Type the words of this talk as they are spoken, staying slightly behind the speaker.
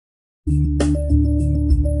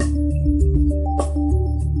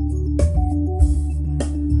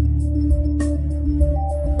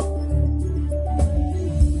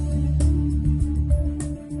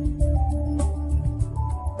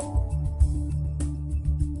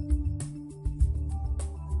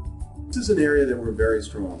This is an area that we're very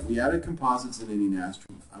strong. We added composites in NEi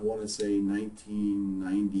Nastran, I want to say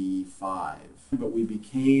 1995, but we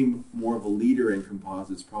became more of a leader in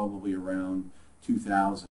composites probably around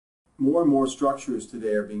 2000. More and more structures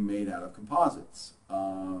today are being made out of composites,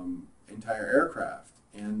 entire aircraft,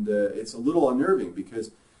 and it's a little unnerving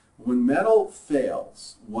because when metal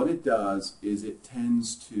fails, what it does is it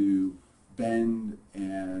tends to bend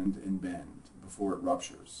and bend before it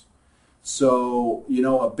ruptures. So, you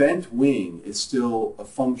know, a bent wing is still a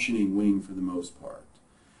functioning wing for the most part.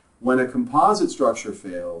 When a composite structure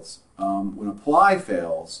fails, when a ply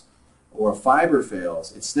fails or a fiber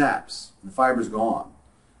fails, it snaps. The fiber's gone.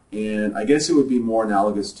 And I guess it would be more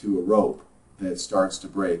analogous to a rope that starts to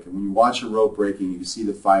break. And when you watch a rope breaking, you can see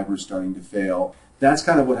the fibers starting to fail. That's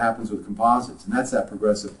kind of what happens with composites, and that's that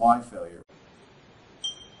progressive ply failure.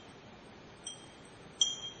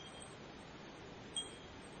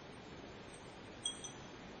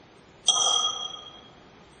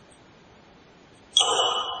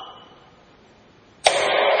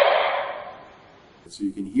 So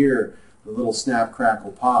you can hear the little snap,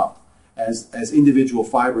 crackle, pop as individual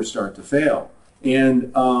fibers start to fail.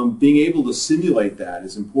 And being able to simulate that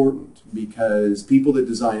is important because people that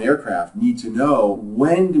design aircraft need to know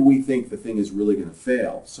when do we think the thing is really going to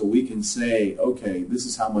fail. So we can say, okay, this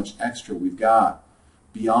is how much extra we've got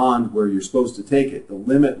beyond where you're supposed to take it. The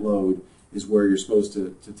limit load is where you're supposed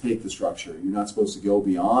to take the structure. You're not supposed to go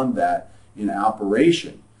beyond that in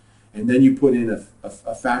operation. And then you put in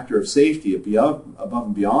a factor of safety above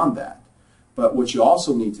and beyond that. But what you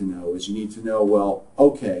also need to know is you need to know, well,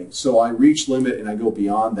 okay, so I reach limit and I go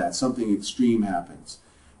beyond that. Something extreme happens.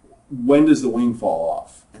 When does the wing fall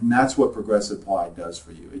off? And that's what progressive ply does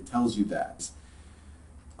for you. It tells you that.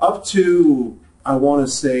 Up to, I want to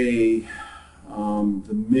say,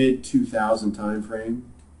 the mid-2000 time frame,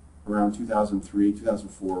 around 2003,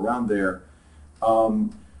 2004, around there,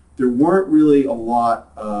 there weren't really a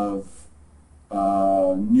lot of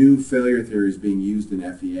new failure theories being used in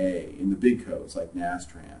FEA, in the big codes like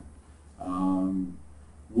Nastran.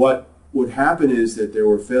 What would happen is that there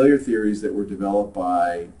were failure theories that were developed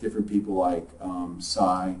by different people like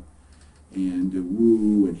Tsai and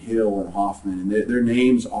Wu and Hill and Hoffman, and their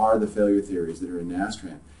names are the failure theories that are in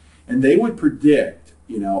Nastran. And they would predict,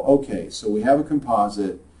 you know, okay, so we have a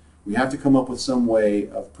composite, we have to come up with some way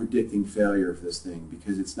of predicting failure of this thing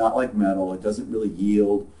because it's not like metal, it doesn't really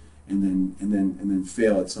yield and then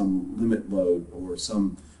fail at some limit load or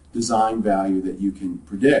some design value that you can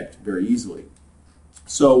predict very easily.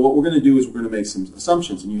 So what we're going to do is we're going to make some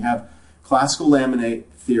assumptions, and you have classical laminate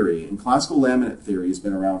theory, and classical laminate theory has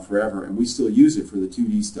been around forever, and we still use it for the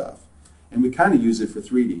 2D stuff, and we kind of use it for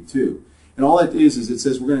 3D too. And all it is it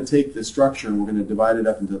says we're going to take the structure and we're going to divide it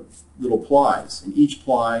up into little plies, and each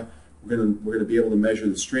ply we're going to be able to measure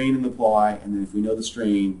the strain in the ply, and then if we know the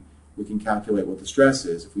strain, we can calculate what the stress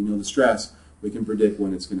is. If we know the stress, we can predict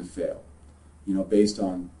when it's going to fail, you know, based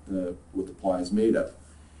on what the ply is made of.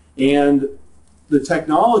 And the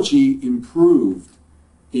technology improved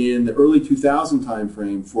in the early 2000 time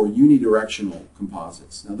frame for unidirectional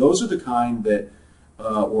composites. Now those are the kind that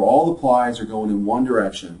where all the plies are going in one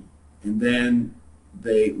direction, and then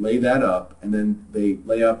they lay that up, and then they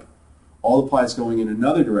lay up all the plies going in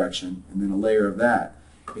another direction, and then a layer of that.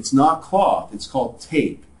 It's not cloth, it's called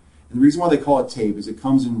tape. And the reason why they call it tape is it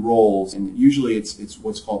comes in rolls, and usually it's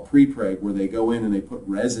what's called pre-preg, where they go in and they put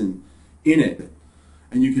resin in it.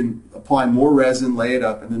 And you can apply more resin, lay it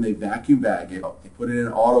up, and then they vacuum bag it. They put it in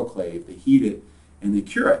an autoclave, they heat it, and they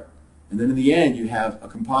cure it. And then in the end, you have a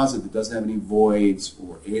composite that doesn't have any voids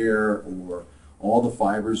or air, or all the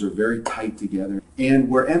fibers are very tight together. And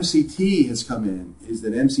where MCT has come in is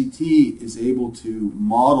that MCT is able to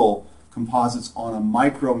model composites on a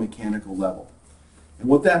micromechanical level. And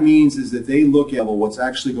what that means is that they look at what's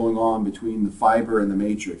actually going on between the fiber and the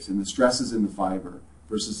matrix, and the stresses in the fiber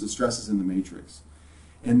versus the stresses in the matrix.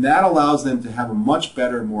 And that allows them to have a much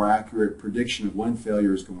better, more accurate prediction of when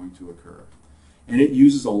failure is going to occur. And it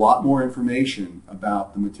uses a lot more information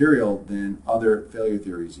about the material than other failure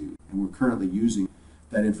theories use. And we're currently using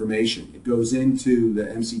that information. It goes into the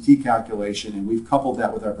MCT calculation, and we've coupled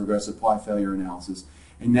that with our progressive ply failure analysis.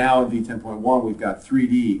 And now in V10.1, we've got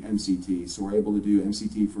 3D MCT, so we're able to do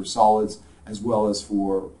MCT for solids as well as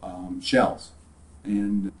for shells,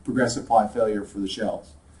 and progressive ply failure for the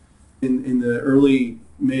shells. In the early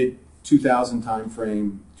mid-2000 time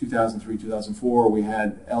frame, 2003, 2004, we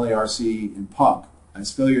had LARC and PUC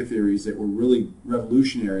as failure theories that were really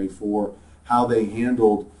revolutionary for how they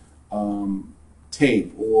handled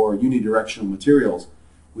tape or unidirectional materials.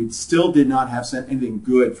 We still did not have anything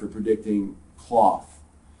good for predicting cloth.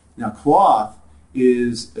 Now, cloth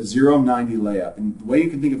is a 0-90 layup. And the way you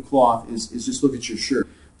can think of cloth is just look at your shirt.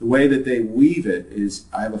 The way that they weave it is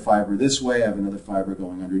I have a fiber this way, I have another fiber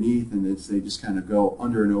going underneath, and they just kind of go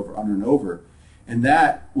under and over, under and over. And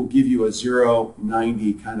that will give you a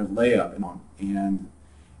 0-90 kind of layup. And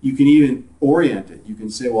you can even orient it. You can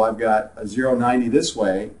say, well, I've got a 0-90 this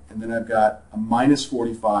way, and then I've got a minus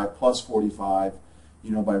 45, plus 45,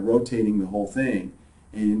 by rotating the whole thing.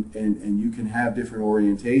 And you can have different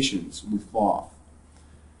orientations with cloth.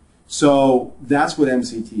 So that's what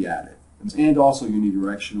MCT added. And also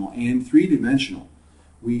unidirectional and three-dimensional.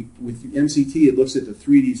 With MCT, it looks at the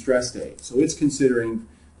 3D stress state. So it's considering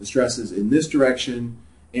the stresses in this direction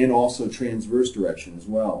and also transverse direction as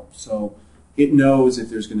well. So it knows if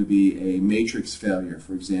there's going to be a matrix failure,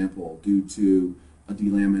 for example, due to a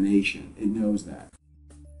delamination. It knows that.